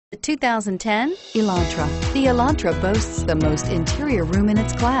The 2010 Elantra. The Elantra boasts the most interior room in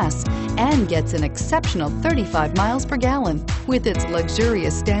its class and gets an exceptional 35 miles per gallon. With its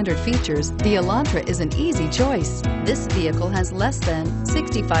luxurious standard features, the Elantra is an easy choice. This vehicle has less than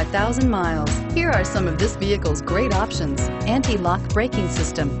 65,000 miles. Here are some of this vehicle's great options: anti-lock braking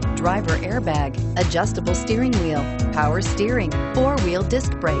system, driver airbag, adjustable steering wheel, power steering, four-wheel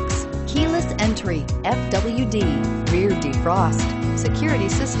disc brakes, keyless entry, FWD, rear defrost, security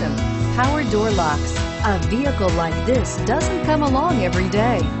system, power door locks. A vehicle like this doesn't come along every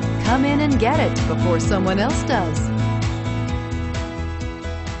day. Come in and get it before someone else does.